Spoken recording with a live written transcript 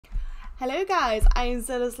Hello guys, I'm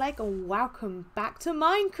SoullessLake and welcome back to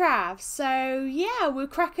Minecraft. So yeah, we're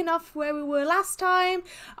cracking off where we were last time.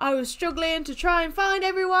 I was struggling to try and find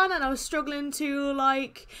everyone, and I was struggling to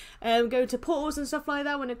go to portals and stuff like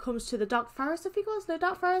that when it comes to the Dark Forest. I think it was the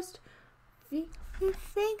Dark Forest. You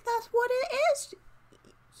think that's what it is?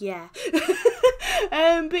 Yeah.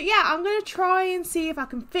 But yeah, I'm gonna try and see if I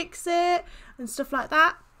can fix it and stuff like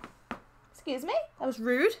that. Excuse me, that was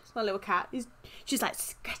rude. It's my little cat. She's like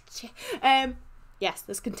scratchy. Yes,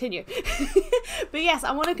 let's continue. But yes,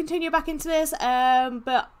 I want to continue back into this.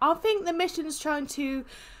 But I think the mission's trying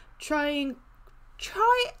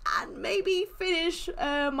and maybe finish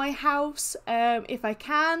my house if I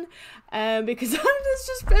can, because there's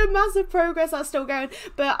just a massive progress that's still going.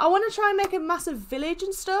 But I want to try and make a massive village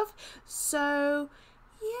and stuff. So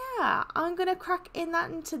yeah, I'm gonna crack in that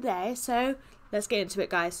into there. So let's get into it,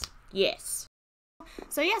 guys. Yes.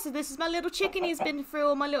 So yeah, so this is my little chicken. He's been through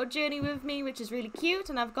all my little journey with me, which is really cute.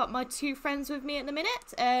 And I've got my two friends with me at the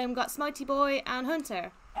minute. Got Smitey Boy and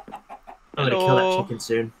Hunter. I'm gonna kill that chicken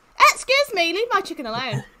soon. Excuse me, leave my chicken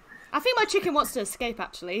alone. I think my chicken wants to escape,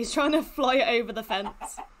 actually. He's trying to fly over the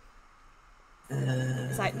fence.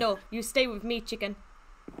 It's like, no, you stay with me, chicken.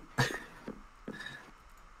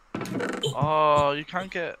 Oh, you can't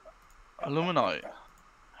get Illuminite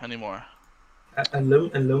anymore.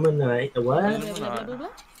 Illuminite? What? Illuminite.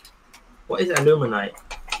 What is Illuminite?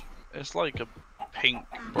 It's like a pink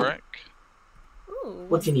brick. Ooh.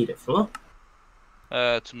 What do you need it for?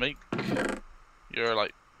 To make your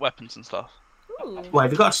weapons and stuff. Ooh. Well,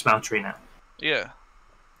 have you got a smeltery now? Yeah.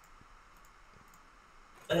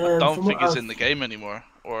 I don't think it's in the game anymore,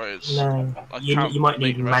 or it's. No. You might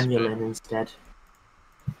need manual instead.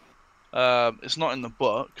 It's not in the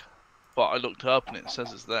book, but I looked it up and it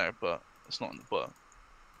says it's there, but it's not in the book.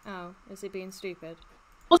 Oh, is it being stupid?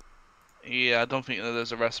 Yeah, I don't think that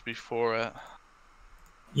there's a recipe for it.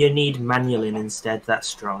 You need manualin instead. That's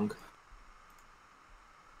strong.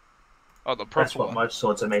 Oh, the purple That's what one. my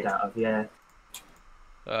swords are made out of. Yeah.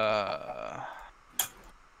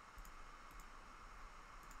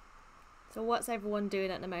 So what's everyone doing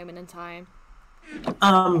at the moment in time?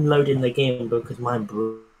 I'm loading the game because mine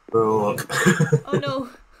broke. Oh no.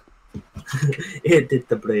 It did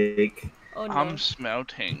the break. Oh no. I'm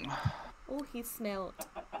smelting. Oh, he smelled.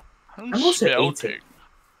 I'm also smelting.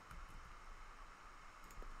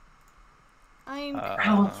 eating.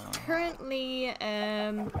 I'm currently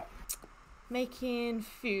making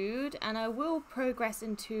food, and I will progress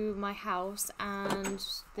into my house and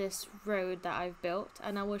this road that I've built,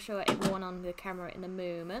 and I will show everyone on the camera in a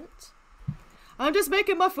moment. I'm just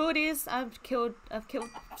making my foodies. I've killed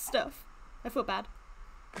stuff. I feel bad.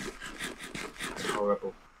 It's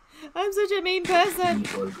horrible. I'm such a mean person.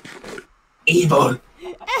 Evil.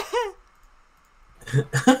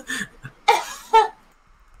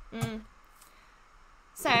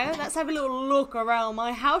 So let's have a little look around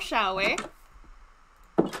my house, shall we?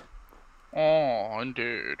 Oh,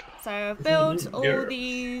 indeed. So I've built all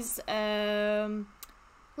these lampposts.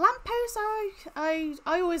 I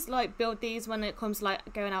always build these when it comes to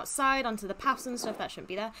going outside onto the paths and stuff. That shouldn't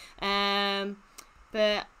be there.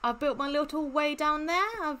 But I've built my little way down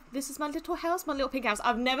there. This is my little house, my little pink house.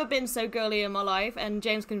 I've never been so girly in my life, and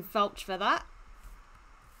James can vouch for that.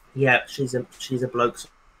 Yeah, she's a bloke.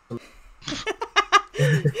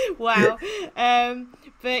 Wow.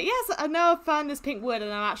 But yes, I know I've found this pink wood and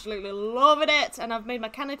I'm absolutely loving it. And I've made my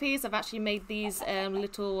canopies. I've actually made these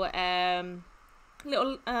little iron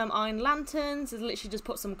lanterns. I've literally just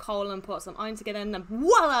put some coal and put some iron together, and then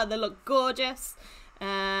voila, they look gorgeous.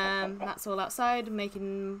 That's all outside,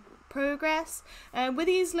 making progress. With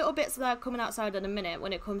these little bits that are coming outside in a minute,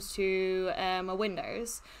 when it comes to my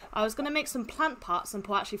windows, I was going to make some plant pots and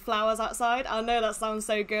put actually flowers outside. I know that sounds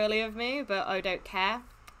so girly of me, but I don't care.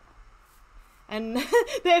 And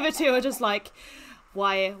the other two are just like,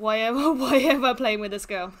 why am I playing with this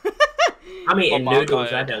girl? I'm eating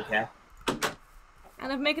noodles, I don't care.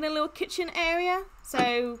 And I'm making a little kitchen area,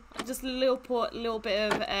 so just a little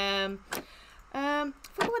bit of I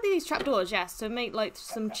forgot what these trapdoors, yes, to make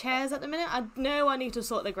some chairs at the minute. I know I need to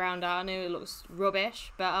sort the ground out. I know it looks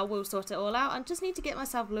rubbish, but I will sort it all out. I just need to get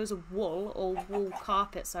myself loads of wool or wool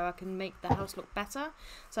carpet so I can make the house look better.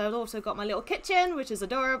 So I've also got my little kitchen, which is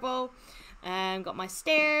adorable. Got my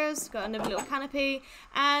stairs, got another little canopy,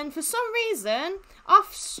 and for some reason,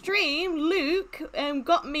 off stream, Luke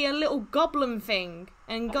got me a little goblin thing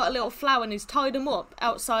and got a little flower, and he's tied them up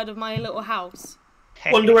outside of my little house.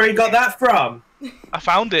 Wonder where he got that from. I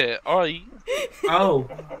found it. Alright. Oh,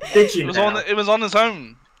 did you? It was on his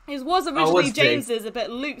own. It was originally James's, but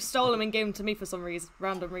Luke stole him and gave him to me for some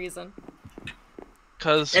random reason.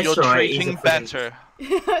 Because It's you're alright, he's treating a better.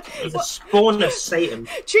 He's a spawn of Satan.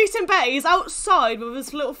 Treating better. He's outside with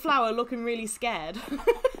his little flower, looking really scared.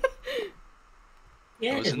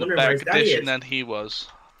 Yeah, I was in a wondering better where his daddy condition is. than he was.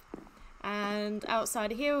 And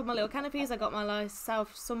outside here with my little canopies, I got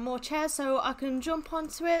myself some more chairs so I can jump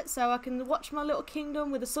onto it, so I can watch my little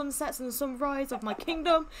kingdom with the sunsets and the sunrise of my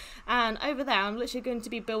kingdom. And over there, I'm literally going to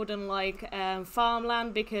be building like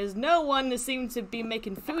farmland because no one seems to be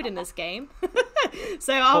making food in this game.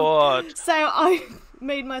 so I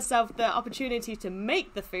made myself the opportunity to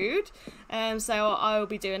make the food. So I will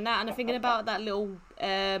be doing that, and I'm thinking about that little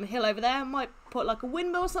hill over there. I might put like a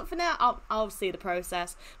windmill or something there. I'll see the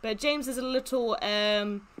process. But James is a little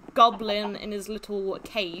goblin in his little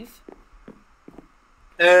cave.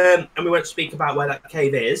 And we won't speak about where that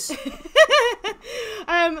cave is.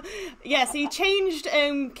 Yes, he changed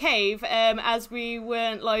cave as we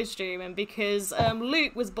weren't live streaming because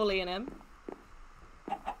Luke was bullying him.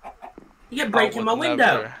 You're breaking my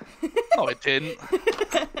window. No, I didn't.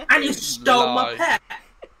 And you stole my pet.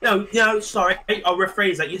 No, sorry. I'll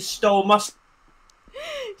rephrase that. You stole my...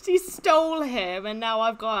 She stole him, and now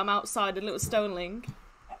I've got him outside, a little stoneling.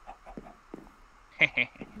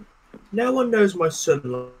 No one knows my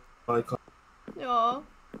son like I... Aww.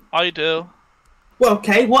 I do. Well,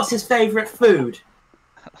 okay, what's his favourite food?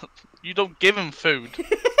 You don't give him food.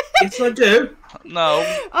 Yes, I do. No.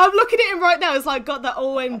 I'm looking at him right now. It's like got that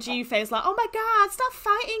OMG face, like, oh my god, stop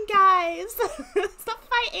fighting, guys! Stop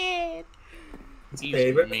fighting! His He's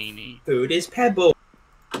favourite meanie. food is Pebble.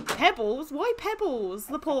 Pebbles? Why Pebbles?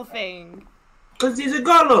 The poor thing. Because he's a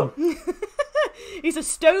golem. He's a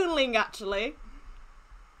stoneling, actually.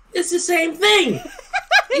 It's the same thing.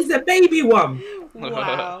 He's a baby one.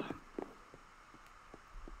 Wow.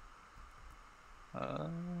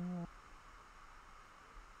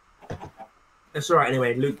 That's alright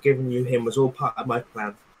anyway. Luke giving you him was all part of my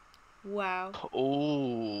plan. Wow.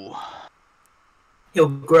 Ooh. He'll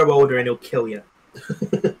grow older and he'll kill you.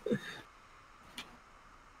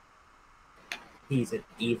 He's an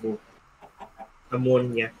evil. I'm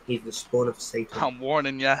warning you. He's the spawn of Satan. I'm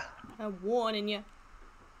warning ya. I'm warning you.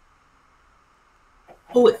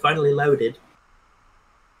 Oh, it finally loaded.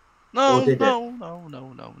 No, Or did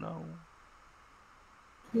no.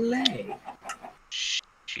 Play.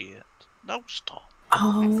 Shit. No, stop.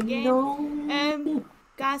 Oh Again. no.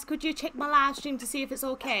 Guys, could you check my live stream to see if it's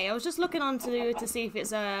okay? I was just looking on to see if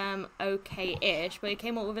it's okay-ish, but it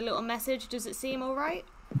came up with a little message. Does it seem alright?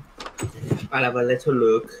 I'll have a little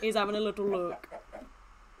look. He's having a little look.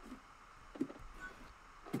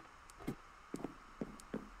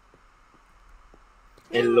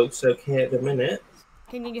 It looks okay at the minute.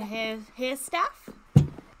 Can you hear stuff?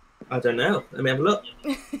 I don't know. Let me have a look.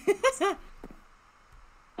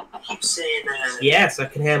 Keep saying yes, I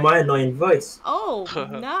can hear my annoying voice. Oh,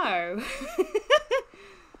 no.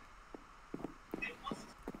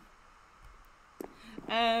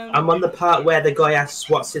 I'm on the part where the guy asks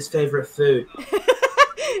what's his favourite food.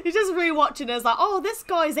 He's just rewatching us like, oh, this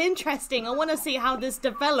guy's interesting. I want to see how this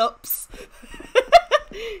develops.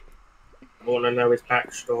 I want to know his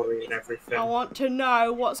backstory and everything. I want to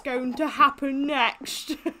know what's going to happen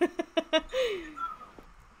next.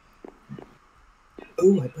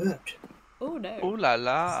 Oh, I burped. Oh, no. Ooh la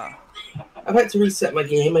la. I've had to reset my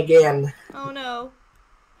game again. Oh, no.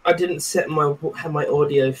 I didn't set my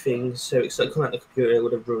audio thing, so it's like coming out the computer. It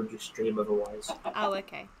would have ruined your stream otherwise. Oh,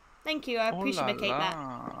 okay. Thank you. I appreciate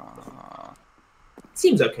that.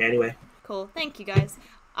 Seems okay anyway. Cool. Thank you, guys.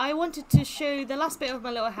 I wanted to show the last bit of my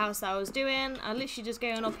little house that I was doing. I'm literally just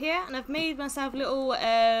going up here, and I've made myself little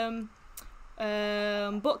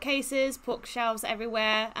bookcases, bookshelves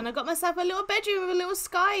everywhere, and I got myself a little bedroom with a little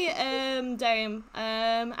sky dome.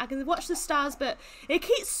 I can watch the stars, but it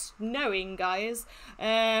keeps snowing, guys,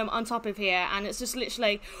 on top of here, and it's just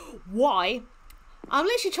literally why. I'm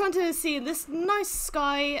literally trying to see this nice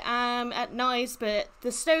sky at night, but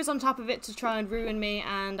the snow's on top of it to try and ruin me,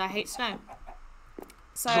 and I hate snow.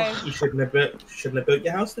 So You shouldn't have built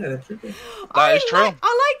your house there, should you? That is true. I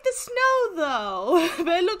like the snow though,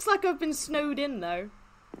 but it looks like I've been snowed in though.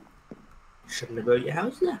 Shouldn't have built your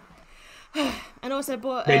house there. And also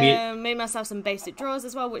bought made myself some basic drawers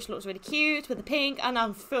as well, which looks really cute with the pink, and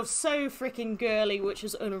I feel so freaking girly, which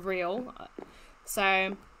is unreal.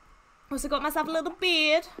 So also got myself a little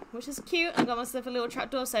beard, which is cute. I got myself a little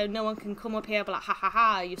trapdoor so no one can come up here and be like, ha ha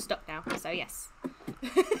ha, you're stuck now. So yes.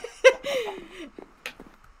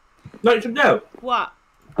 No, you should know. What?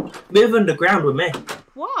 Move underground with me.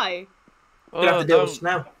 Why? You don't have to deal with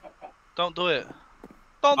snow. Don't do it.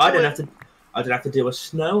 I don't have to deal with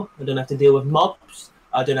snow. I don't have to deal with mobs.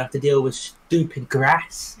 I don't have to deal with stupid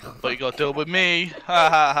grass. But you got to deal with me. Ha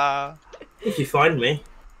ha ha. If you find me.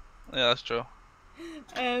 Yeah, that's true.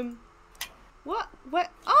 What? What?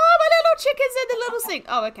 Oh, my little chicken's in the little sink.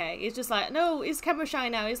 Oh, okay. He's just like, no, he's camera shy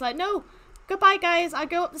now. He's like, no, goodbye, guys. I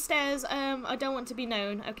go up the stairs. I don't want to be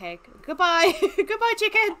known. Okay, goodbye. Goodbye,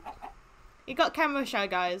 chicken. He got camera shy,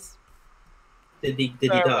 guys. Did he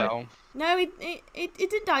die? Well. No, it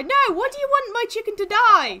didn't die. No, why do you want my chicken to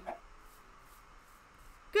die?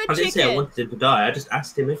 Good I didn't say I chicken. wanted him to die. I just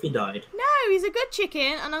asked him if he died. No, he's a good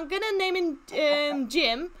chicken, and I'm gonna name him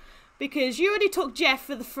Jim because you already took Jeff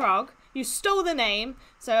for the frog. You stole the name,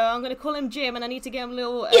 so I'm gonna call him Jim, and I need to give him a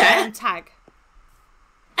little tag.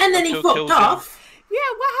 And then he fucked off. Yeah,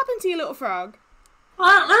 what happened to your little frog?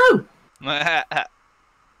 I don't know.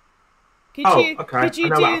 Could you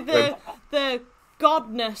do the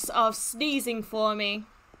godness of sneezing for me?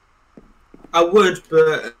 I would,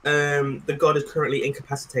 but the god is currently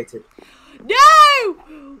incapacitated. No!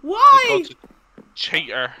 Why?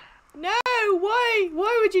 Cheater. No, why?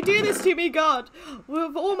 Why would you do this to me, God?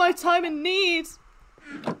 With all my time and need.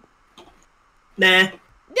 Nah.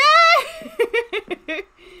 No!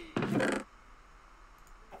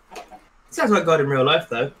 Sounds like God in real life,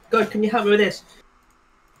 though. God, can you help me with this?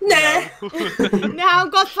 Nah. Now,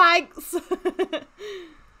 God, thanks.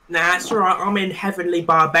 Nah, it's alright. I'm in heavenly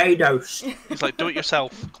Barbados. He's like, do it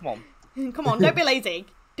yourself. Come on. Come on, don't be lazy.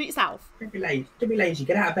 Do it yourself. Don't be lazy. Don't be lazy.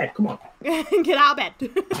 Get out of bed. Come on. Get out of bed.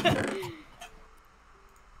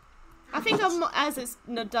 I think as it's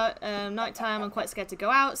night time, I'm quite scared to go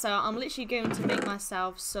out, so I'm literally going to make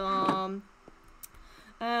myself some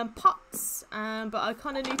pots. But I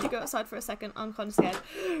kind of need to go outside for a second. I'm kind of scared.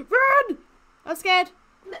 Run! I'm scared.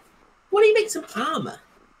 What do you make some armor?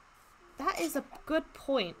 That is a good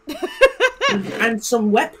point. and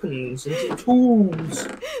some weapons and some tools.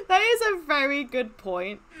 That is a very good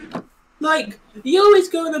point. Like, you're always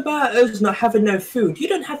going about us not having no food. You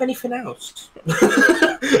don't have anything else.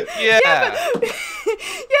 Yeah. Yeah,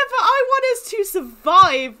 but I want us to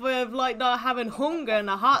survive with, like, not having hunger and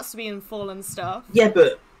our hearts being full and stuff. Yeah,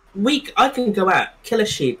 but I can go out, kill a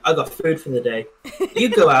sheep. I got food for the day. You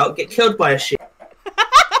go out, get killed by a sheep.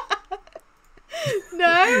 No,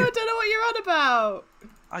 I don't know what you're on about.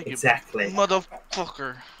 Exactly.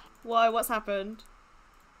 Motherfucker. Why? What's happened?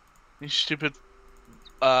 These stupid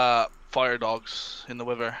fire dogs in the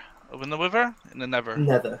river. In the river? In the never.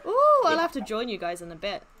 Never. Ooh, I'll have to join you guys in a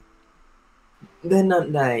bit. They're not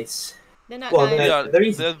nice. They're not Well, nice. they're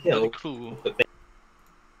easy they're to kill. really cool.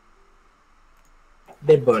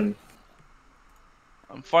 They're bun.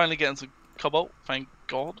 I'm finally getting some cobalt, thank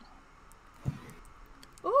God.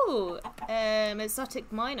 Ooh,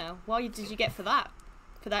 exotic miner. What did you get for that?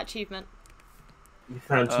 For that achievement? You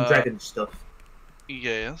found some dragon stuff.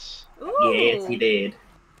 Yes. Ooh. Yes, you did.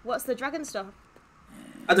 What's the dragon stuff?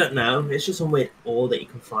 I don't know. It's just some weird ore that you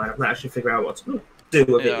can find. I've not actually figured out what to do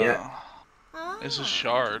with it yet. Ah. It's a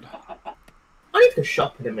shard. I need to go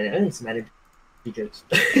shop in a minute. I need some energy drinks.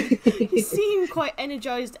 You seem quite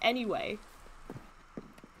energized anyway.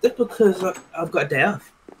 That's because I've got a day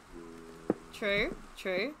off. True,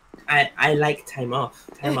 true. I like time off.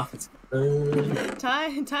 Time off is fun.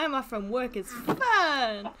 Time off from work is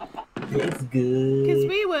fun. It's good. Because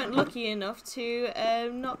we weren't lucky enough to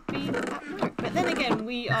not be at work. But then again,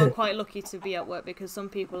 we are quite lucky to be at work because some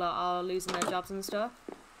people are losing their jobs and stuff.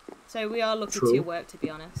 So we are lucky to work, to be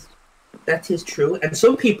honest. That is true. And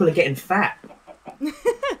some people are getting fat.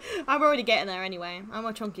 I'm already getting there anyway. I'm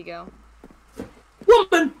a chunky girl.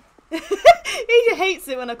 Woman! He hates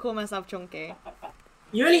it when I call myself chunky.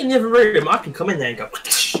 You're only in the other room. I can come in there and go.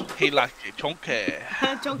 He likes it chunky.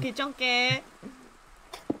 Chunky, chunky.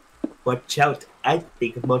 Watch out! I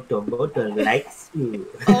think Moto likes you.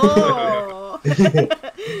 Oh.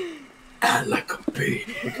 I like a pig.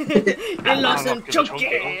 You love some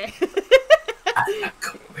chunky. I like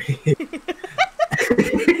a pig.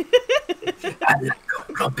 I like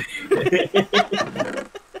a pig.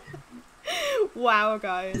 Wow,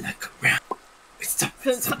 guys. Look around.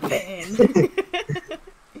 Something.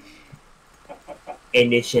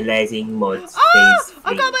 Initializing mods. Oh,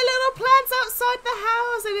 I got my little plants outside the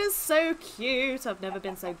house. It is so cute. I've never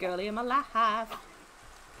been so girly in my life.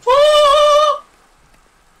 Oh!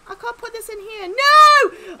 I can't put this in here.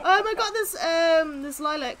 No! I got this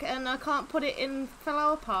lilac and I can't put it in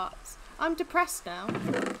flower pots. I'm depressed now.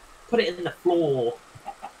 Put it in the floor.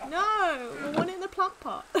 No, I want it in the plant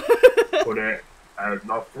pot. Put it in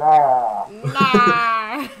the floor.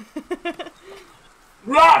 Nah.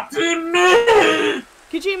 What do you mean?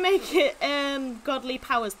 Could you make it godly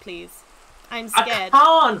powers, please? I'm scared.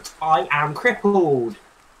 I can't. I am crippled.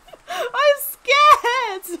 I'm scared.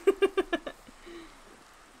 scared.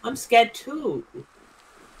 I'm scared too.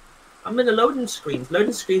 I'm in the loading screens.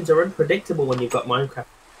 Loading screens are unpredictable when you've got Minecraft.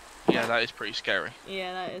 Yeah, that is pretty scary.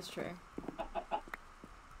 Yeah, that is true.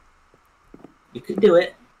 You can do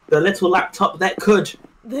it. The little laptop that could.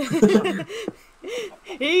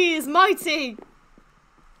 He is mighty.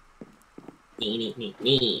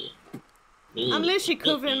 Me. I'm literally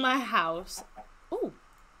covering my house. Oh,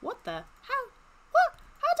 what the? How? What?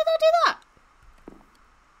 How did I do that?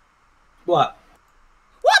 What?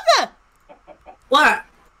 What the? What?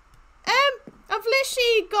 I've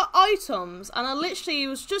literally got items, and I literally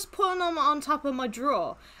was just putting them on top of my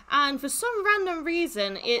drawer, and for some random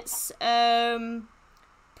reason, it's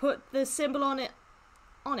put the symbol on it.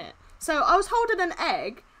 So I was holding an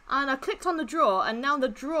egg, and I clicked on the drawer, and now the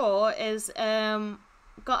drawer is got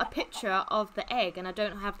a picture of the egg, and I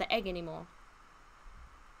don't have the egg anymore.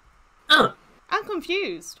 Oh. I'm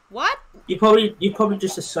confused. What? You probably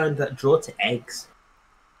just assigned that drawer to eggs.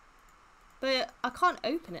 But I can't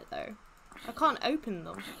open it though. I can't open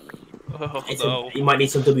them. Oh, no. You might need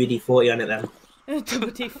some WD-40 on it then.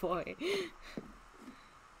 WD-40.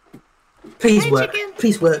 Please Hey, work. chicken.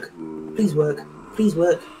 Please work. Please work. Please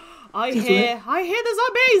work. I Please hear the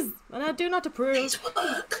zombies, and I do not approve. Please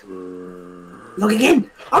work. Logging in.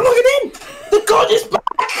 I'm logging in. The god is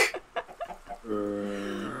back.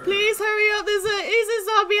 Please hurry up. There's a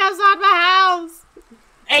zombie outside my house.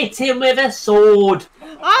 Hit him with a sword.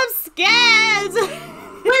 I'm scared.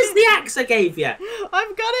 Where's the axe I gave you? I've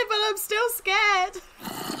got it, but I'm still scared.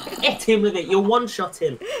 Hit him with it. You'll one-shot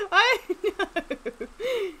him. I know.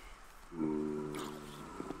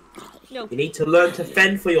 No, You need to learn to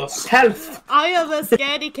fend for yourself. I am a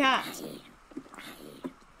scaredy cat.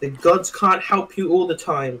 The gods can't help you all the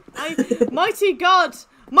time. Mighty God,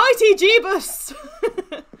 mighty Jeebus.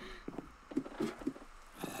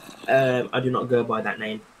 I do not go by that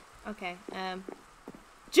name. Okay,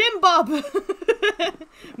 Jim Bob!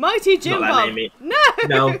 Mighty Jim Not that Bob! name,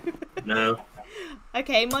 No! No.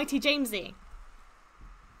 Okay, Mighty Jamesy.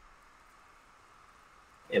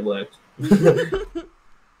 It worked.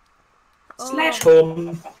 Oh. Slash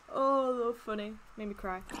home. Oh, funny. Made me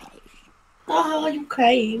cry. Oh, you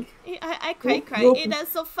crying. I cry. No.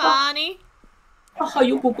 That's so funny. Oh,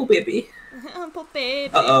 you boo baby. Poor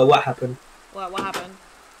baby. Uh-oh, what happened? What happened?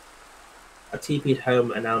 I TP'd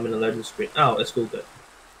home and now I'm in a loading screen. Oh, it's all good.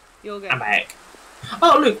 You're good. I'm back.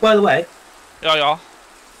 Oh, look, by the way, Yeah.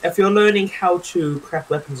 if you're learning how to craft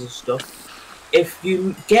weapons and stuff, if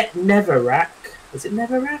you get netherrack, is it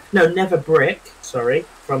netherrack? No, nether brick, sorry,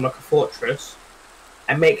 from like a fortress,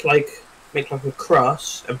 and make like a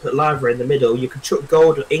cross and put lava in the middle, you can chuck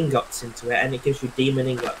gold ingots into it and it gives you demon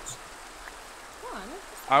ingots. Oh, I know.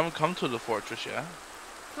 I haven't come to the fortress yet.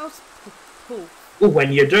 That's cool. Well,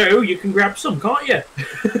 when you do, you can grab some, can't you?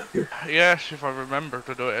 Yes, if I remember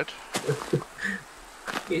to do it.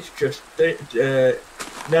 It's just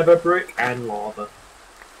nether brick and lava.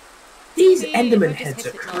 These See, Enderman if I just heads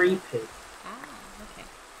hit are it creepy. Ah, okay.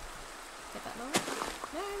 Get that noise?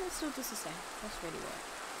 No, it's still just the same. That's really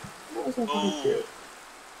weird. What was I gonna do?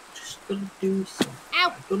 Just gonna do something. Ow!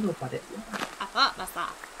 I don't know about it. I thought that's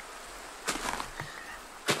that.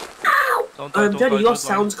 Ow! Don't die, Daddy, your don't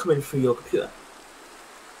sound's coming through your computer.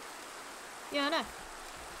 Yeah, I know.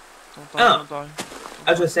 Don't Oh. die.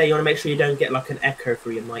 I was gonna say, you wanna make sure you don't get like an echo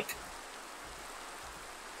through your mic.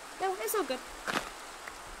 No, it's all good.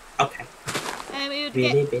 Okay. I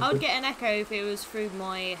would get an echo if it was through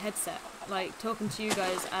my headset. Like talking to you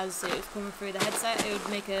guys as it was coming through the headset, it would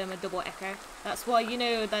make a double echo. That's why, you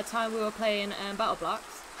know, that time we were playing Battle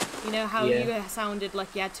Blocks, you know how Yeah. you sounded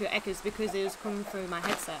like you had two echoes because it was coming through my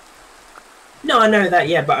headset. No, I know that,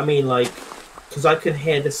 yeah, but I mean, like, because I can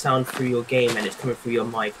hear the sound through your game and it's coming through your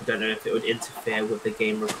mic, I don't know if it would interfere with the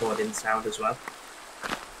game recording sound as well.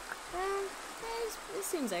 It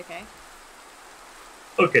seems okay.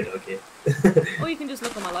 Okay. Or you can just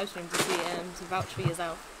look on my live stream to see to vouch for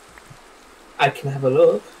yourself. I can have a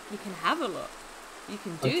look. You can have a look. You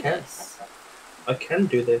can do Okay. this. I can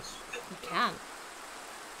do this. You can.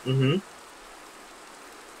 Mm-hmm.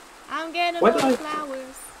 I'm getting Why all do the I-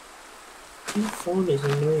 flowers. Your phone is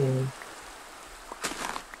annoying.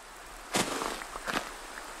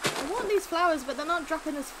 I want these flowers, but they're not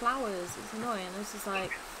dropping us flowers. It's annoying. This is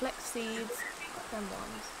like flex seeds, them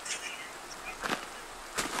ones.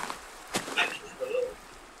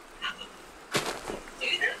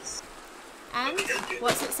 And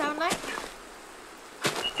what's it sound like?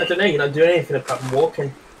 I don't know, you're not doing anything apart from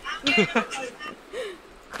walking.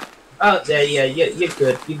 Oh, there, yeah, you're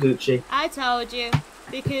good. You're Gucci. I told you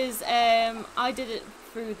because I did it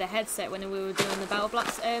through the headset when we were doing the Battle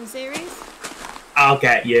Blocks series. I'll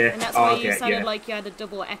get you. And that's why I'll you get sounded you. like you had a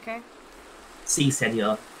double echo. Si,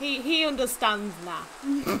 senor. He understands now.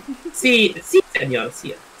 Si, senor.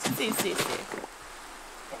 Si. See.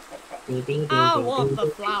 Ding, ding, ding, I ding, want ding, the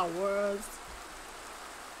ding. flowers.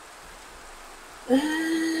 I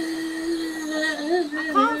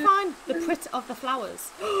can't find the prit of the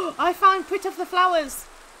flowers. I found prit of the flowers.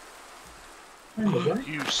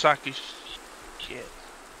 You sack of shit.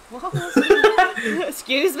 What?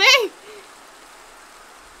 Excuse me?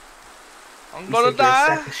 I'm You gonna said you're a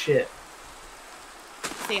sack die. of shit.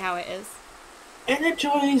 See how it is.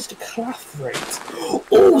 Energized craft rate.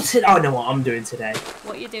 Oh, I know what I'm doing today.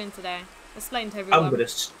 What you doing today? Explain to everyone.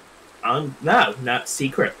 No,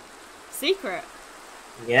 secret. Secret.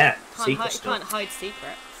 Yeah, Can't secret stuff. can't hide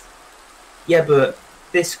secrets. Yeah, but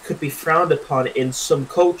this could be frowned upon in some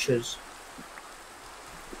cultures.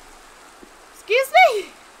 Excuse me?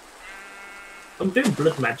 I'm doing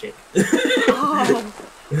blood magic. Oh.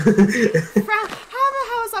 How the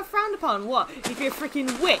hell is that frowned upon? What? If you're a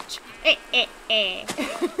freaking witch?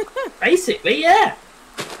 Basically, yeah.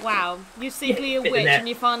 Wow, you're secretly a bit in witch there. and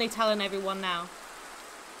you're finally telling everyone now.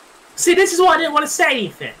 See, this is why I didn't want to say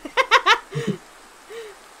anything.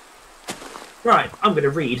 Right, I'm going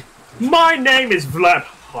to read. My name is Vlad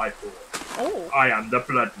Highball. Oh. I am the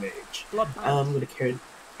Blood Mage. Blood I'm going to carry...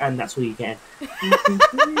 And that's all you get. That's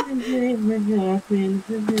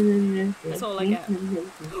all I get.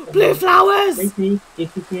 Blue flowers! Nothing.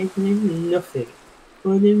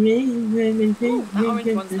 Ooh, that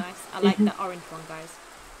orange one's nice. I like the orange one, guys.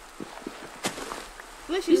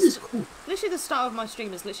 Literally, This is cool. literally the start of my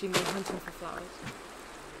stream is literally me hunting for flowers.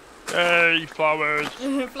 Hey, flowers.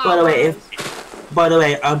 Flowers. By the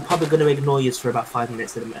way, I'm probably going to ignore you for about 5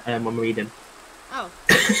 minutes when I'm reading. Oh.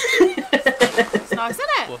 It's nice, isn't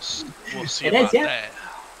it? We'll see It about is, yeah. that.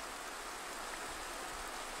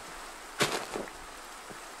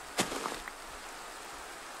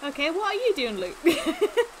 Okay, what are you doing, Luke?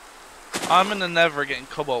 I'm in the Nether getting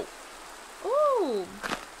cobalt. Ooh.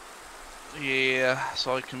 Yeah,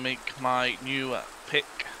 so I can make my new pick.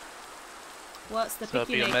 What's the So it'll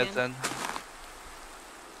pick be you a making? med then.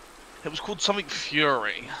 It was called something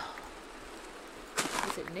Fury.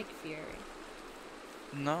 Is it Nick Fury?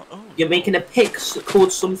 No. Oh. You're making a pick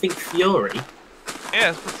called something Fury. Yeah,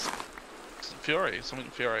 it's Fury. Something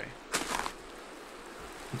Fury.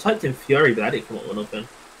 I typed in Fury, but I didn't come up with nothing.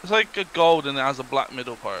 It's like a gold and it has a black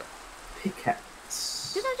middle part.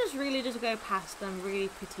 Pickaxe. Did I just go past them really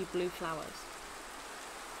pretty blue flowers?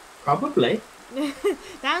 Probably. The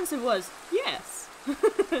answer was yes. Ding,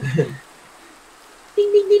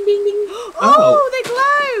 ding, ding, ding, ding. Oh, they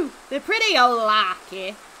glow! They're pretty, I like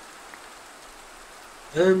it.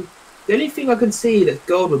 The only thing I can see that's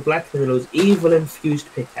gold with black in the middle is evil infused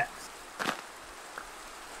pickaxe.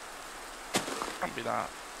 Can't be that.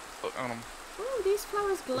 Look on them. Oh, these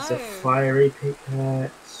flowers glow. It's a fiery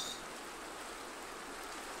pickaxe.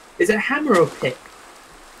 Is it a hammer or pick?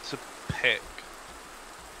 It's a pick.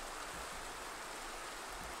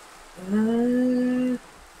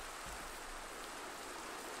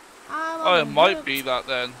 Oh, it might be that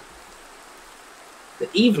then. The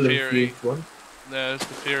evil Fury. infused one. No, it's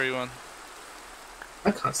the Fury one.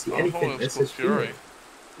 I can't see I anything. thought it was This called is Fury.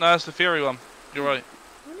 No, it's the Fury one. You're right.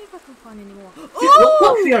 I wonder if I can find any more. What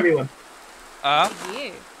Oh! Fury one?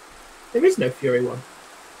 You. There is no Fury one.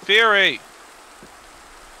 Fury!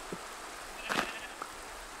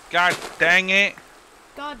 God dang it!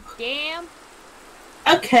 God damn.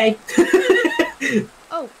 Okay.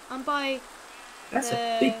 Oh, I'm by That's the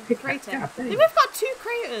a big pickaxe. crater. God dang. We've got 2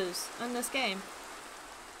 craters in this game.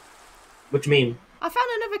 What do you mean? I found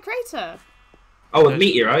another crater. Oh, a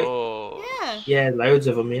meteorite? Oh. Yeah. Yeah, loads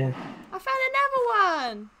of them, yeah. I found another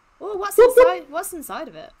one. Oh, what's inside? What's inside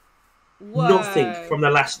of it? Whoa. Nothing from the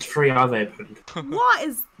last 3 I've opened. What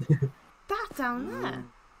is that down there?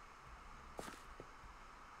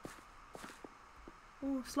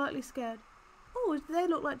 Oh, slightly scared. Oh, they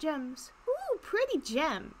look like gems. Oh, pretty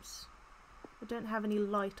gems. I don't have any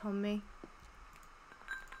light on me.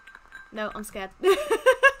 No, I'm scared. I've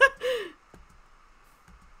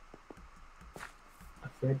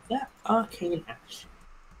read that. Arcane Ash.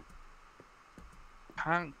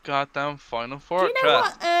 Can't goddamn find a Do fortress. you know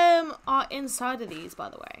what are inside of these, by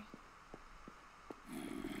the way?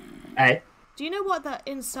 Hey? Do you know what that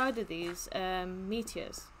inside of these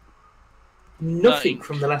meteors? Nothing Like-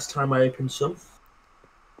 from the last time I opened some.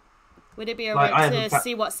 Would it be Like, I alright haven't to fa-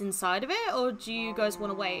 see what's inside of it, or do you guys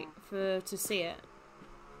want to wait to see it?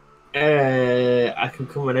 I can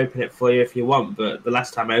come and open it for you if you want, but the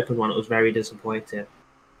last time I opened one, it was very disappointing.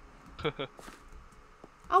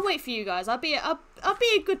 I'll wait for you guys. I'll be a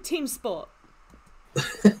good team sport.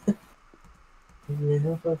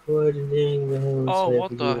 Oh,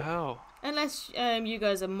 what the hell? Unless you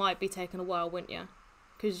guys might be taking a while, wouldn't you?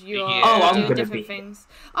 Because you Yeah. are Oh, I'm doing gonna different be here. things.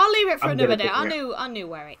 I'll leave it for I'm another gonna day. be here. I knew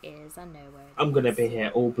where it is. I know where it is. I'm gonna be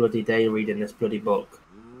here all bloody day reading this bloody book.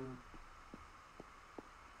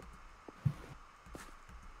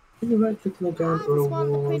 Can you right click on the ground I or a just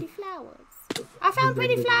want the wall? pretty flowers. I found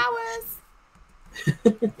pretty flowers.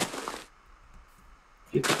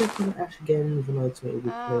 If you click on the ash again with an item, it will be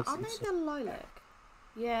placed Aren't they the lilac?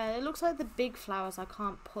 Yeah, it looks like the big flowers. I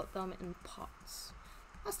can't put them in pots.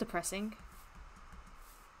 That's depressing.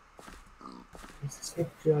 It's a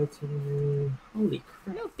safety item. Holy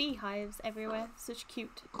crap. No beehives everywhere. Such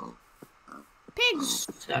cute pigs.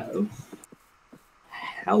 So,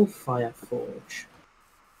 Hellfire Forge.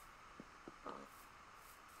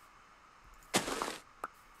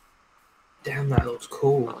 Damn, that looks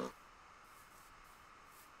cool.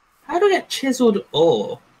 How do I get chiseled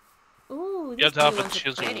ore? Ooh, You these have to have blue a ones are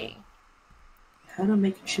chisel. pretty. How do I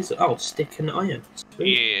make a chisel? Oh, stick and iron.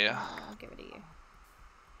 Sweet. Yeah. I'll get rid of you.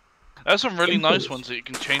 There's some really nice Simples. ones that you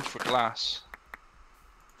can change for glass.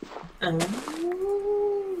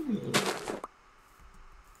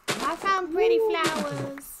 I found pretty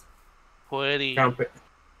flowers. Pretty.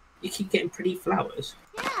 You keep getting pretty flowers.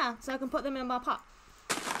 Yeah, so I can put them in my pot.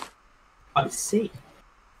 I see.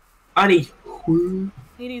 I need wood.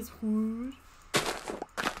 He needs wood.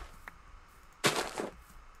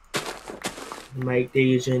 Make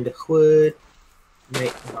these into wood.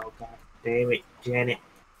 Make, oh god damn it, Janet.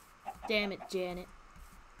 Damn it, Janet.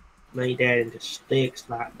 Made that into sticks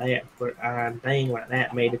like that, put iron thing like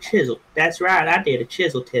that, made a chisel. That's right, I did a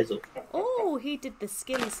chisel tizzle. Oh, he did the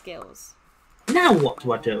skinny skills. Now what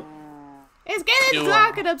do I do? It's getting You,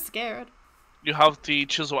 dark and I'm scared. You have the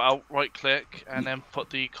chisel out, right click, and then put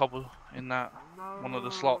the cobble in that one of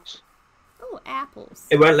the slots. Oh, apples.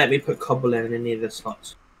 It won't let me put cobble in any of the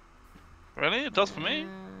slots. Really? It does for me?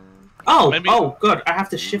 Oh, Maybe- oh god, I have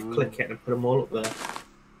to shift click it and put them all up there.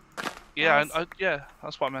 Yeah, Nice. yeah,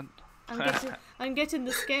 that's what I meant. I'm getting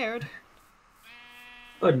the scared.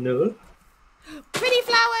 Oh no. Pretty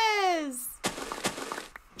flowers!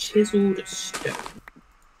 Chiseled stone.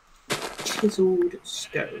 Chiseled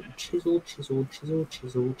stone. Chisel, chisel, chisel,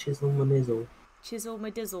 chisel, chisel my nizzle. Chisel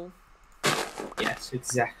my dizzle. Yes,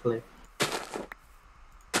 exactly.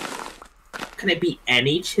 Can it be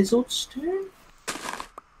any chiseled stone?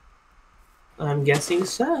 I'm guessing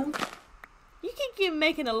so. You keep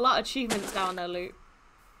making a lot of achievements down there, Luke.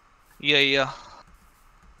 Yeah.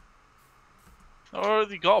 I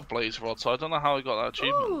already got a blaze rod, so I don't know how I got that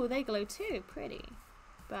achievement. Ooh, they glow too. Pretty.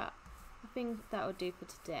 But I think that will do for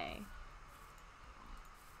today.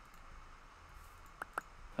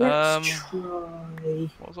 Let's try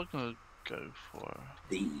What was I gonna go for?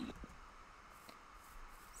 the...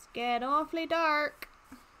 It's getting awfully dark.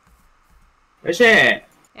 Is it?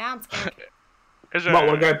 Yeah, I'm scared. Is What,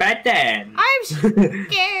 we'll go bed then? I'm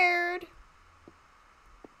scared.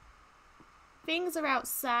 Things are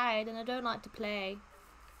outside and I don't like to play.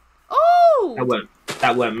 Oh!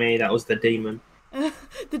 That weren't me, that was the demon.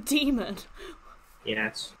 The demon.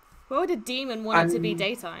 Yes. Why would a demon want it to be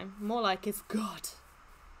daytime? More like it's God.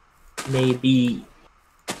 Maybe...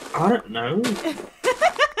 I don't know. I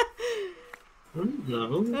don't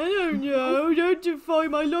know. I don't know. Don't defy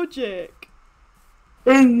my logic.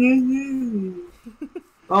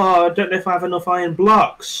 Oh, I don't know if I have enough iron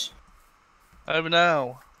blocks. Oh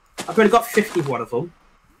no. I've only got 51 of them.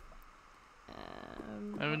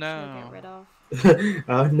 Oh What no. should I get rid of?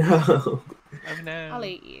 Oh no. Oh no. I'll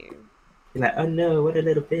eat you. You're like, oh no, what a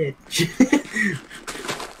little bitch.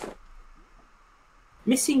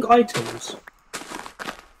 Missing items.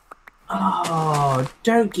 Oh,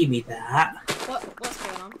 don't give me that. What's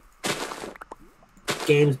going on?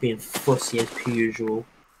 Game's being fussy as per usual.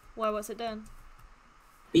 Why? What's it done?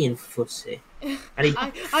 Being fussy. I need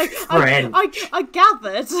friends. I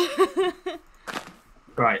gathered.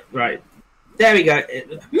 Right. There we go.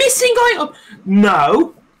 Missing item.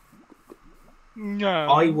 No. No.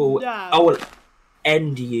 I will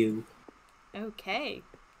end you. Okay.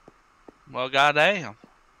 Well, goddamn.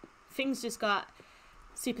 Things just got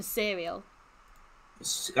super cereal.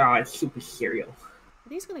 It's super cereal. Are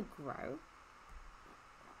these gonna grow?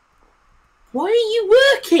 Why are you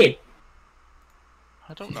working?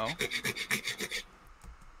 I don't know. Are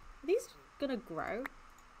these gonna grow?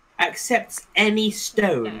 Accepts any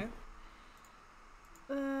stone.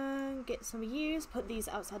 No. Get some use. Put these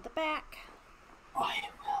outside the back. I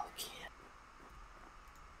will kill.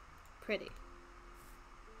 Pretty.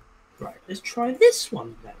 Right, let's try this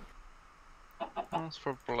one then. That's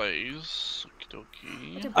for blaze. Okie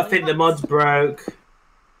dokie. I think the mod's broke.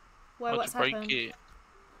 Why, what's break happened? it?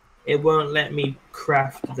 It won't let me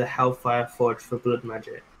craft the Hellfire Forge for blood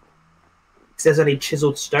magic. It says I need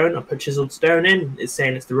chiseled stone. I put chiseled stone in. It's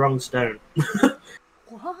saying it's the wrong stone.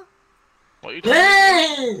 What? What are you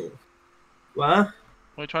trying to make? What? What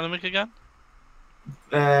are you trying to make again?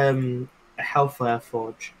 A Hellfire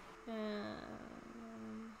Forge. It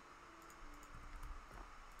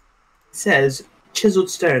says chiseled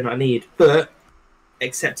stone I need, but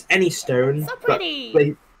accept any stone. So pretty. But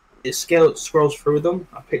it scrolls through them.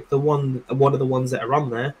 I picked one of the ones that are on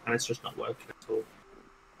there, and it's just not working at all.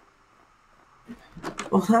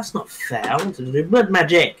 Well, that's not fair. I wanted to do blood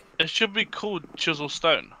magic. It should be called chisel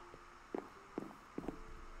stone.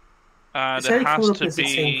 And It's it only has coming up to as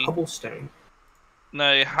it's saying be. cobblestone.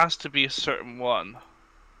 No, it has to be a certain one.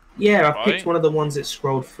 Yeah, I Right. picked one of the ones that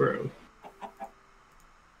scrolled through.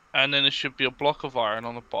 And then it should be a block of iron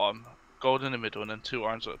on the bottom, gold in the middle, and then 2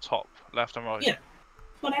 irons at the top, left and right. Yeah.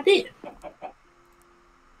 That's what I did.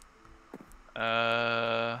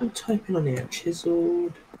 I'm typing on here.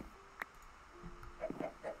 Chiseled.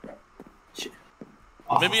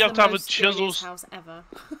 Maybe you It's have the to have a most chisel. scariest house ever.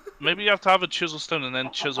 Maybe you have to have a chisel stone and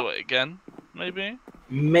then chisel it again. Maybe.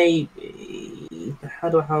 Maybe. How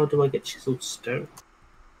do I get chiseled stone?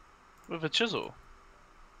 With a chisel.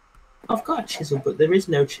 I've got a chisel, but there is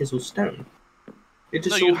no chiseled stone. It No,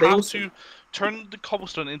 just you they have also... to turn the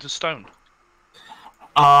cobblestone into stone.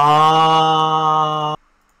 Ah.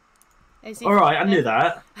 Is he- All right, I knew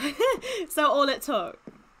that. So all it took.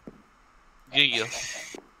 Yeah.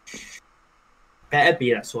 Better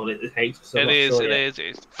be that's all it takes. So It is. It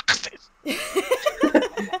is.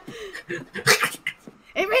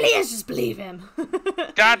 It really is. Just believe him.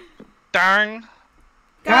 God darn.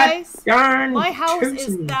 Guys, Darn my house is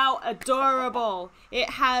chosen. now adorable. It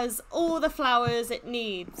has all the flowers it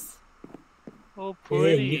needs. Oh, Yeah,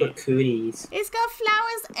 pretty. you got cooties. It's got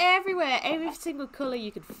flowers everywhere, every single colour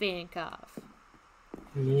you could think of.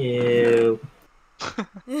 Ew.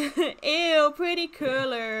 Ew, pretty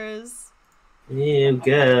colours. Ew,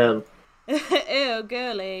 girl. Ew,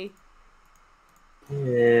 girly.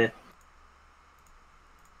 Yeah.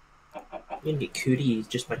 I'm gonna get cooties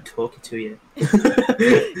just by talking to you.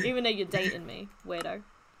 Even though you're dating me, weirdo.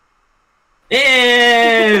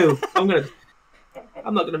 Ew! I'm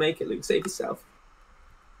not gonna make it, Luke. Save yourself.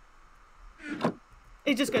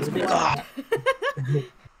 It just goes quiet.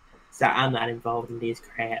 So I'm not involved in this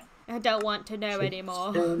crap. I don't want to know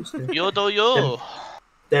anymore. Yo do yo.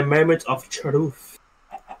 The moment of truth.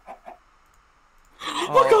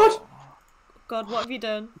 Oh God. God, what have you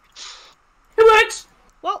done? It works!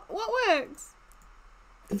 What works?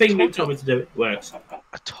 The thing Luke told me to do, it works.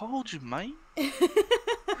 I told you, mate. He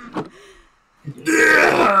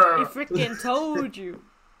freaking told you.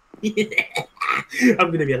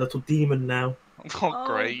 I'm gonna be a little demon now. Oh,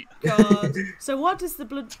 great. God. So what does the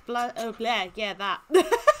blood yeah, that.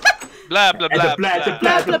 Blah blah blah blah.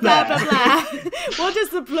 Blah blah blah blah blah. What does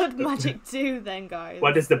the blood magic do then, guys?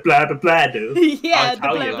 What does the blah blah blah do? Yeah, I'll the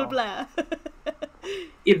tell blah you. blah blah.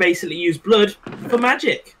 You basically use blood for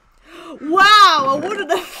magic. Wow, I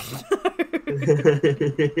wouldn't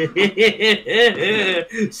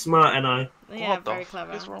have. Smart, and I. Yeah, What very the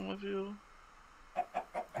clever. fuck is wrong with you?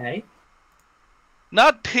 Hey,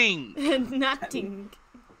 Nothing. Nothing.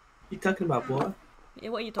 you talking about what?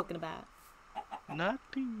 What are you talking about?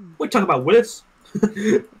 Nothing. We're talking about Willis.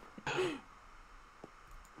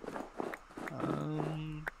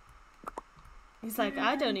 He's like,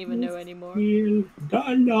 I don't even know anymore. You the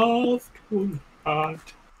loved one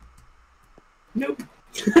heart. Nope.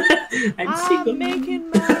 I'm single. making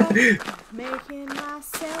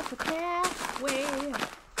myself a pathway.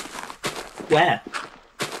 Where?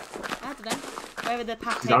 I don't know. Wherever the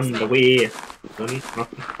path takes On me. the way. On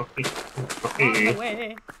the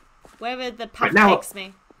way. Wherever the path Right, now- takes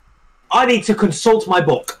me. I need to consult my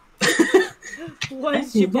book. What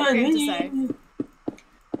is your book going to say?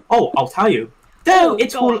 Oh, I'll tell you. Though Oh,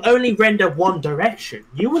 it go will on. only render one direction,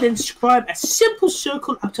 you will inscribe a simple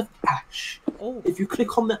circle out of ash. Oh. If you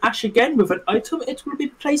click on the ash again with an item, it will be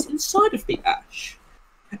placed inside of the ash.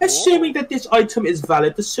 Assuming that this item is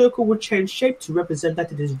valid, the circle will change shape to represent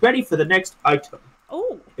that it is ready for the next item.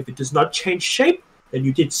 Oh. If it does not change shape, then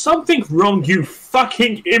you did something wrong, you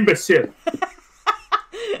fucking imbecile.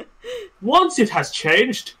 Once it has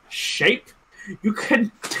changed shape, you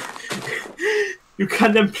can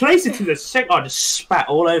then place it in the second. I just spat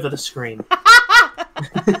all over the screen.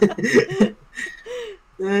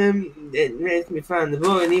 It makes me find the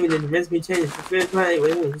void, and even if it makes me change the first party,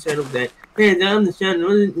 when set up that. And I understand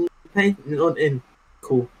not in.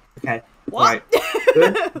 Cool. Okay. What? Right.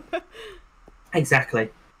 Good. Exactly.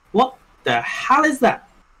 What the hell is that?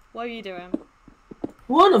 What are you doing?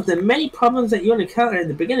 One of the many problems that you'll encounter in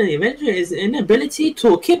the beginning of the adventure is the inability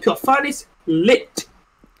to keep your furnace lit.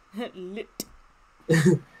 Lit.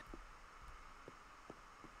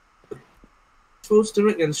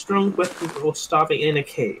 Bolstering and strong weapons or starving in a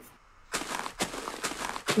cave.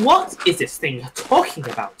 What is this thing talking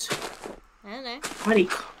about? I don't know. I need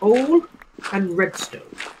coal and redstone.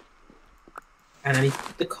 And I need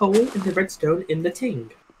the coal and the redstone in the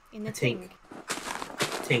ting. In the Ting.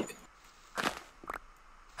 ting. Tink.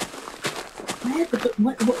 Where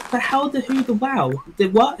the how, the who, the wow? The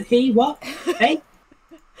what, he, what, hey?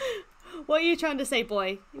 What are you trying to say,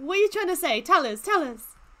 boy? What are you trying to say? Tell us, tell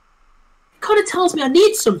us. It kind of tells me I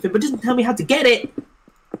need something, but doesn't tell me how to get it.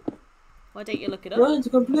 Why don't you look it up? Run to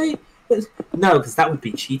complete. No, because that would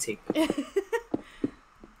be cheating.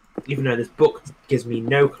 Even though this book gives me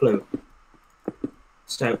no clue.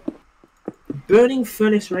 So, burning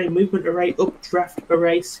furnace array, movement array, updraft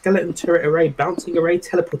array, skeleton turret array, bouncing array,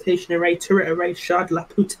 teleportation array, turret array, shard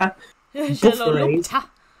laputa, buff arrays,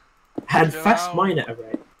 and fast miner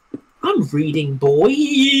array. I'm reading, boy.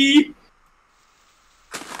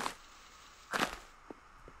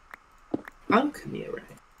 Alchemy array.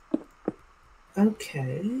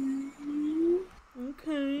 Okay.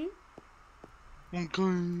 Okay.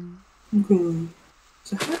 Okay.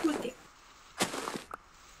 So how do I get?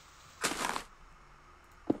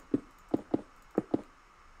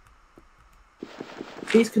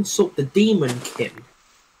 Please consult the demon kin.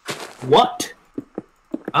 What?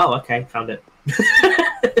 Oh, okay, found it.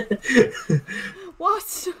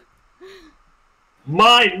 What?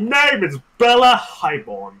 My name is Bella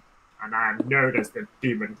Highborn, and I am known as the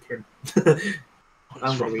demon kin.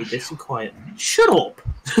 I'm gonna read this in quiet. Shut up!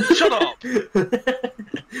 Shut up!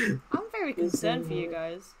 I'm very concerned for you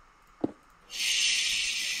guys.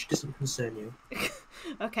 Shh, doesn't concern you.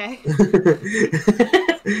 Okay.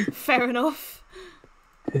 Fair enough.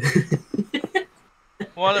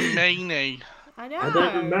 What a meanie. I know. I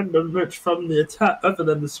don't remember much from the attack other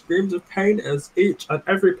than the screams of pain as each and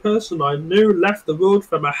every person I knew left the world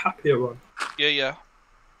from a happier one. Yeah.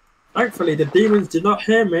 Thankfully, the demons did not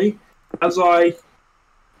hear me as I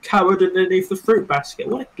cowered underneath the fruit basket.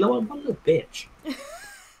 What a little bitch.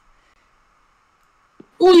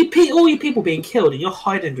 all you people being killed and you're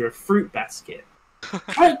hiding under a fruit basket.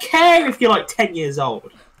 I don't care if you're like 10 years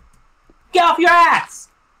old. Get off your ass!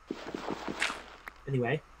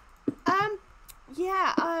 Anyway.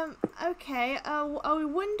 Yeah, okay. I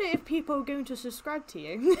wonder if people are going to subscribe to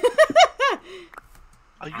you.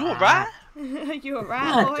 Are you alright? You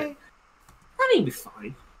alright, boy? I think be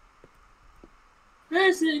fine.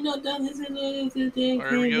 There he goes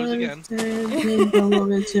again.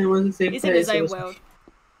 He's in his own world.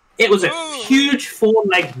 It was a huge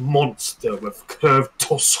four-legged monster with curved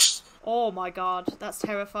tusks. Oh my god, that's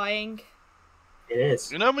terrifying. It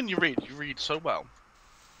is. You know when you read so well.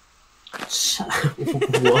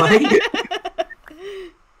 Why?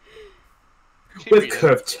 With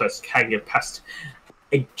curved tusk hanging past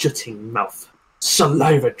a jutting mouth,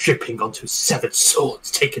 saliva dripping onto severed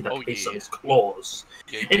swords, taking the place of his claws.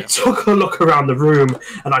 It took a look around the room,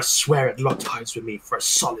 and I swear it locked eyes with me for a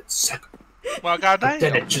solid second. Well, but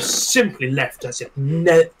then it just simply left as if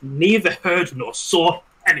neither heard nor saw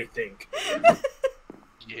anything.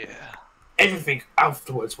 Yeah. Everything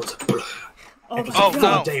afterwards was a blur. It was a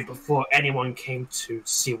full day before anyone came to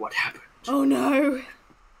see what happened. Oh no!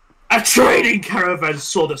 A trading caravan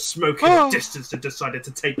saw the smoke in the distance and decided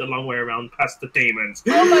to take the long way around past the demons.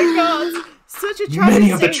 Oh my god! Such a tragedy.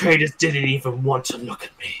 Many of the traders didn't even want to look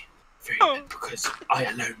at me. Because I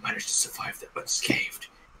alone managed to survive them unscathed.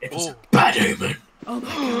 It was a bad omen. Oh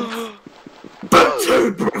my god. But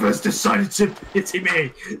two brothers decided to pity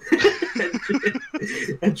me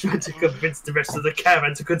and tried to convince the rest of the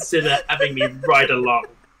caravan to consider having me ride along.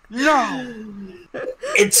 No!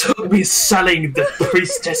 It took me selling the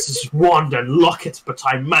priestess's wand and locket, but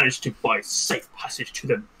I managed to buy safe passage to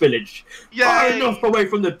the village. Far enough away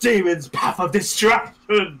from the demon's path of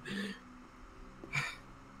destruction.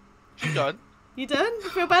 You done? You done? You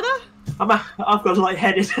feel better? I've got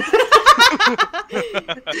lightheaded.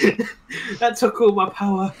 That took all my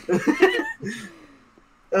power.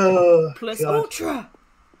 Oh, Plus ultra.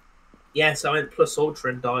 Yes, I went plus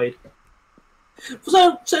ultra and died.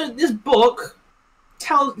 So this book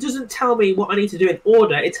doesn't tell me what I need to do in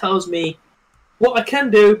order. It tells me what I can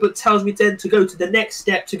do, but tells me then to go to the next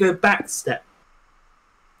step, to go back step.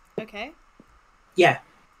 Okay. Yeah.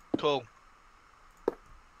 Cool.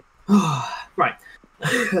 Right.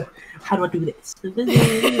 How do I do this?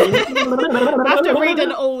 After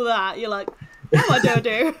reading all that, you're like, what do I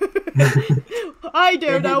do? I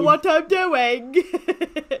don't know what I'm doing.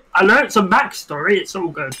 I learnt some backstory. It's all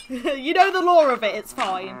good. You know the lore of it. It's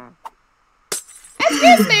fine.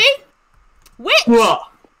 Excuse me, witch. What?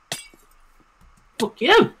 Fuck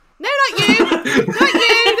you. No, not you. Not you.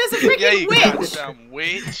 There's a Yeah, freaking you witch. goddamn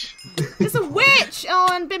witch. There's a witch. Oh,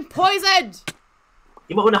 and been poisoned.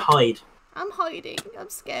 You might want to hide. I'm hiding. I'm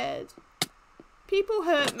scared. People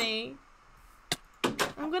hurt me.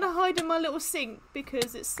 I'm gonna hide in my little sink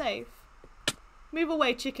because it's safe. Move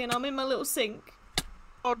away, chicken. I'm in my little sink.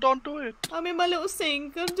 Oh, don't do it. I'm in my little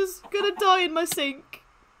sink. I'm just gonna die in my sink.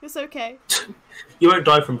 It's okay. You won't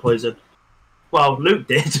die from poison. Well, Luke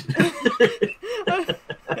did.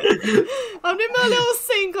 I'm in my little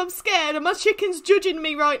sink. I'm scared, and my chicken's judging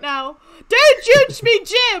me right now. Don't judge me,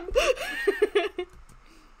 Jim.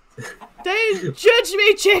 Don't judge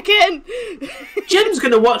me, chicken. Jim's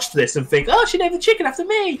gonna watch this and think, "Oh, she named the chicken after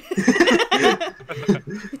me."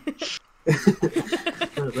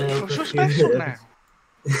 What's so special now?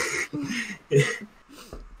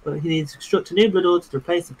 Well, he needs to construct a new blood order to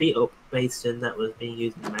replace the beat-up basin that was being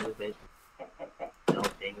used in the magazine.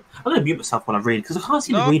 I'm gonna mute myself while I read because I can't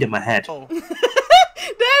seem to read in my head. Oh. No,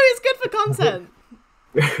 it's good for content.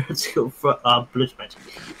 For our blood magic.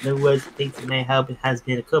 In other words, things that may help. It has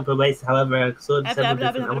been a couple of ways. However, I saw several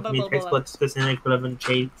different alchemy experts discussing equivalent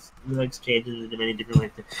changes in many different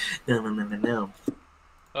ways. No.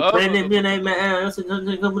 Oh. When they also don't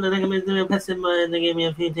take up with the person mind. They gave me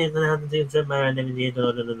a few things on how to do strip my energy.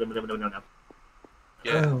 No.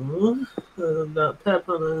 Yeah. That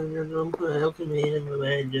purple alchemy in my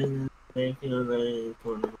wages.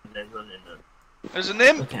 There's an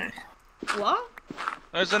imp. Okay. What?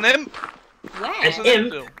 There's an imp. Where? What's an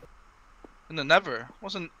imp do? In the Never.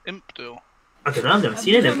 What's an imp do? I don't know. I've never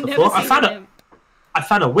seen it before. I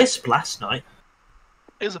found a wisp last night.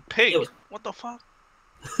 It's a pig. It was- What the fuck?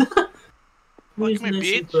 I'm Like using me, those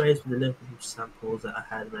bitch. sprays with the little samples that I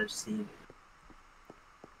had managed to see.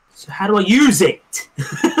 So how do I use it?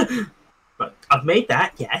 But I've made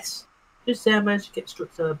that, yes. Just say I managed to get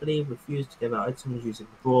structure, I believe, with fused together items using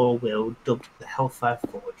raw will dubbed the Hellfire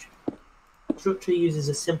Forge. Structure uses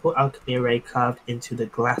a simple alchemy array carved into the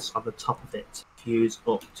glass on the top of it to fuse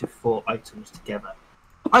up to 4 items together.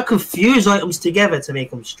 I can fuse items together to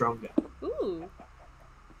make them stronger. Ooh.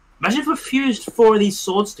 Imagine if I fused 4 of these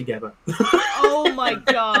swords together. Oh my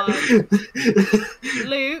god.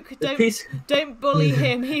 Luke, don't bully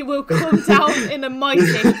him. He will come down in a mighty.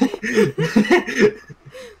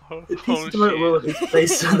 The piece of the right will is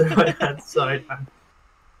placed on the right hand side and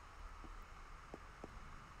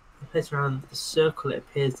placed around the circle. It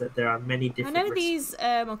appears that there are many I different know these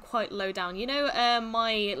are quite low down. You know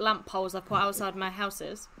my lamp poles I put outside my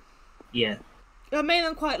houses? Yeah. I made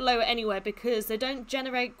them quite low anyway because they don't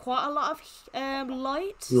generate quite a lot of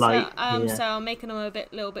light. Light, yeah. So I'm making them a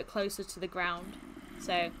little bit closer to the ground.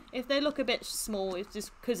 So if they look a bit small, it's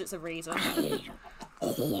just because it's a reason.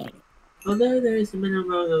 Although there is a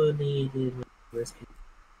minimum needed.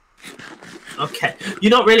 Okay,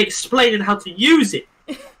 you're not really explaining how to use it.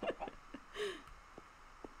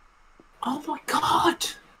 Oh my god!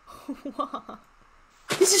 What?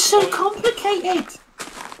 This is so complicated.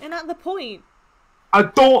 And at the point. I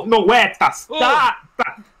don't know where to start.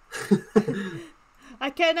 I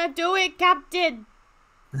cannot do it, Captain.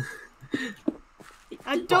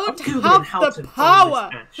 I don't I'm have how the to power.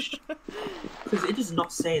 Because it does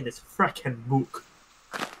not say in this frickin' book.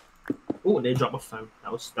 Oh, they dropped my phone.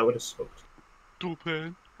 That would have sucked.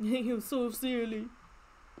 Stupid. You're so silly.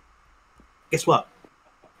 Guess what?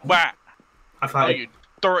 What? I Oh, found you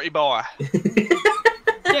dirty boy. Dirty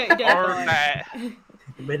Or boy. that.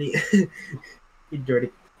 Many. You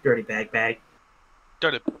dirty bag.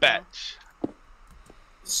 Dirty bitch.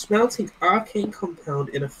 Smelting arcane compound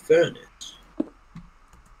in a furnace.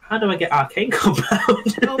 How do I get arcane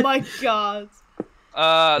compound? Oh my god.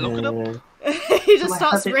 Look it up. He just I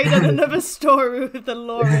starts have it? reading another story with the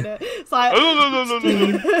lore in it. It's like,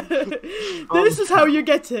 this is how you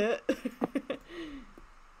get it.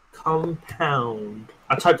 Compound.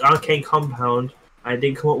 I typed arcane compound. I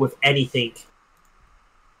didn't come up with anything.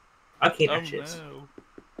 Arcane ashes. No.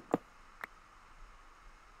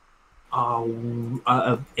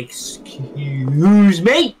 Oh, excuse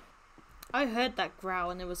me. I heard that growl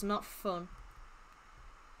and it was not fun.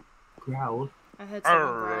 Growl. I heard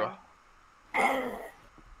someone growl.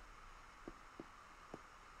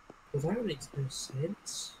 Well, that makes no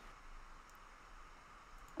sense.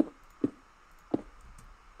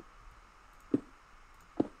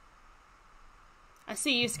 I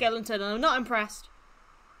see you, skeleton, and I'm not impressed.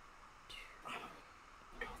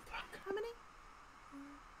 How many?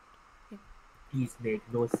 Please make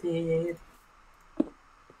no sense.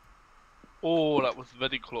 Oh, that was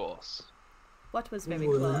very close. What was very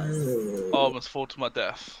close? I almost fall to my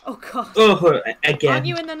death. Oh god. Oh, again. Aren't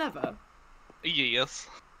you in the nether? Yes.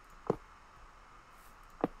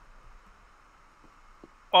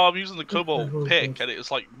 Oh, I'm using the cobalt pick, and it's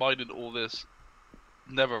like mining all this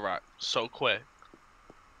netherrack so quick.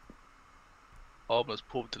 I almost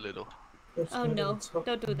pooped a little. Oh no,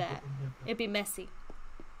 don't do that. It'd be messy.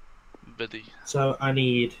 Very. So I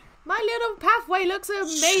need My little pathway looks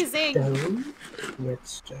amazing. stone,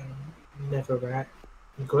 redstone, netherrack,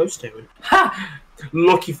 and glowstone. Ha!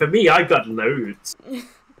 Lucky for me, I got loads.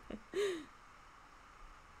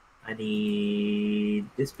 I need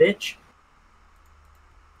this bitch.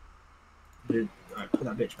 Alright, put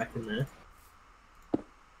that bitch back in there.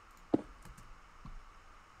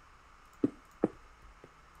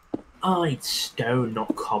 I need stone,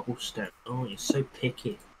 not cobblestone. Oh, you're so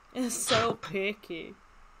picky. It's so picky.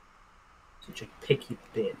 Such a picky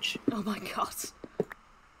bitch. Oh my god.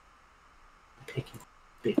 Picky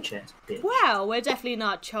bitch ass bitch. Well, we're definitely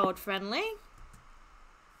not child friendly.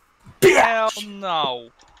 Hell no.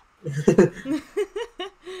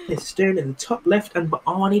 It's stone in the top left, and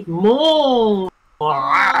oh, I need more.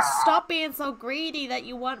 Oh, stop being so greedy that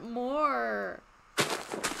you want more.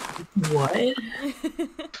 What?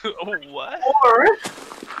 Oh, what? Or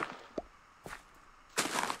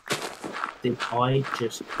did I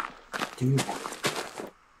just do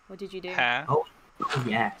that? What did you do? Huh? Oh,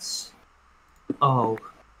 yes. Oh.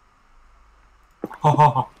 Ha ha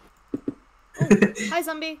ha. Hi,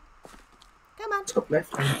 zombie. Come on. Top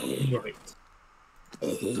left and right.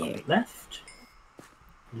 Top left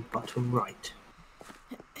and bottom right.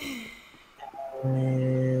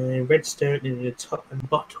 Redstone in the top and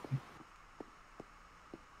bottom.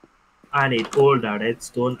 I need all the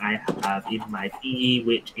redstone I have in my PE,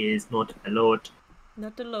 which is not a lot.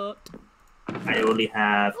 Not a lot. I only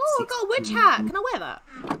have. Oh, I've got a witch hat. Can I wear that?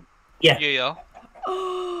 Yeah. Yeah.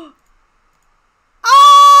 Oh,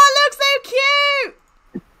 it looks so cute.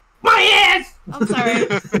 My ears! I'm sorry.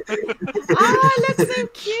 Oh, it looks so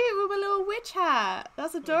cute with my little witch hat.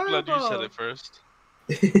 That's adorable. Glad you said it first.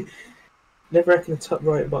 Netherrack in the top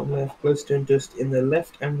right, bottom left, glowstone dust in the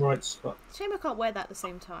left and right spot. Shame I can't wear that at the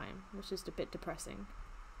same time, which is a bit depressing.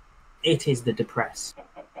 It is the depress.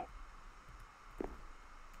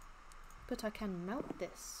 But I can melt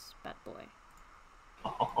this bad boy.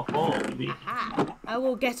 Oh, Aha! I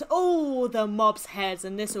will get all the mobs' heads,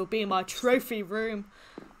 and this will be my trophy room.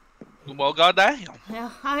 Well, goddamn. Yeah,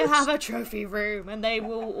 I have a trophy room, and they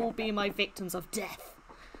will all be my victims of death.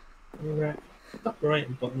 Netherrack, top right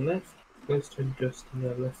and bottom left, glowstone dust in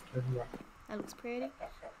the left and right. That looks pretty.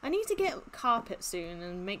 I need to get carpet soon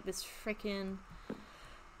and make this freaking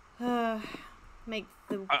make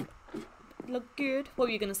the look good. What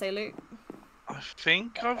were you gonna say, Luke? I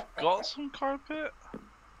think I've got some carpet.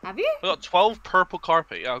 Have you? I got 12 purple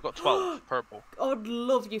carpet. Yeah, I've got 12 purple. I'd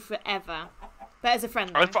love you forever. But as a friend,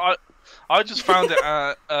 though. I just found it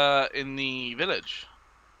in the village.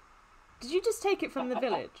 Did you just take it from the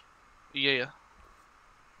village? Yeah.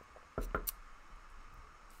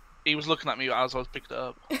 He was looking at me as I was picking it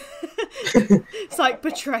up. It's like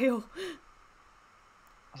betrayal.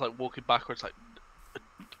 I was like walking backwards, like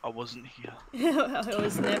I wasn't here. I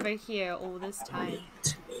was never here all this time.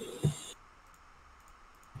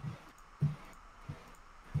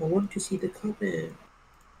 I want to see the comment.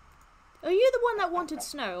 Are you the one that wanted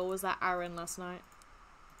snow, or was that Aaron last night?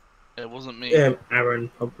 It wasn't me.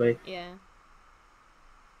 Aaron, probably. Yeah.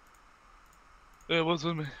 It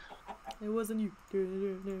wasn't me. It wasn't you.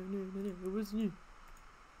 No, it wasn't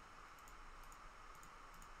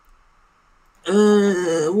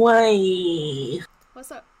you. Why?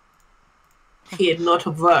 What's up? He not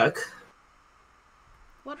work.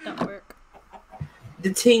 What don't work?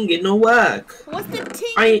 The thing it no work. What's the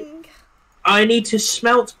ting? I need to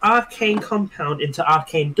smelt arcane compound into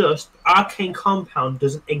arcane dust. Arcane compound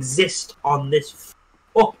doesn't exist on this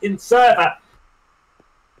fucking server.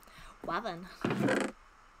 Well then.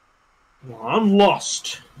 Well, I'm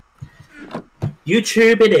lost.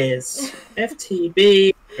 YouTube it is.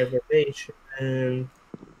 FTB, revelation,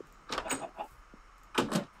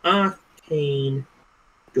 arcane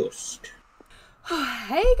dust.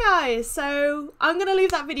 Hey guys, so I'm gonna leave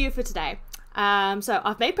that video for today. So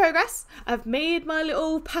I've made progress. I've made my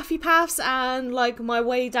little puffy paths and like my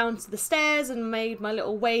way down to the stairs, and made my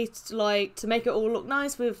little way to make it all look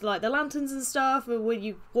nice with like the lanterns and stuff, where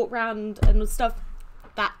you walk around and stuff.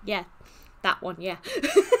 That one, yeah.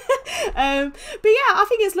 But yeah, I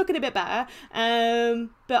think it's looking a bit better.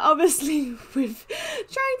 But obviously with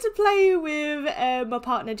trying to play with my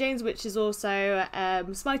partner James, which is also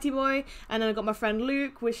Smitey Boy, and then I got my friend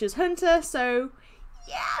Luke, which is Hunter. So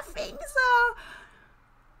yeah, things are,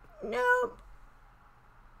 no,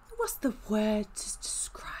 what's the word to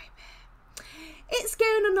describe it? It's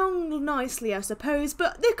going along nicely, I suppose,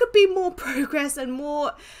 but there could be more progress and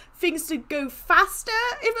more things to go faster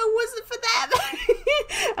if it wasn't for them.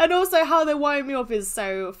 And also how they wind me up is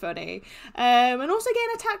so funny. And also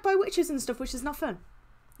getting attacked by witches and stuff, which is not fun.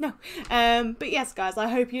 No. But yes, guys, I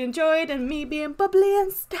hope you enjoyed, and me being bubbly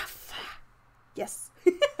and stuff. Yes.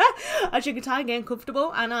 As you can tell, I'm getting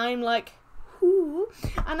comfortable, and I'm like, ooh.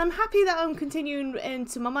 And I'm happy that I'm continuing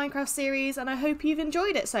into my Minecraft series, and I hope you've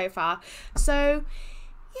enjoyed it so far. So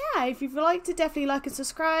yeah, if you'd like to, definitely like and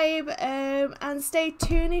subscribe, and stay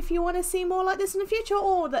tuned if you want to see more like this in the future,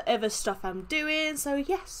 or the other stuff I'm doing. So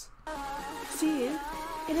yes, see you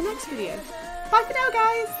in the next video. Bye for now,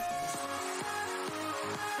 guys.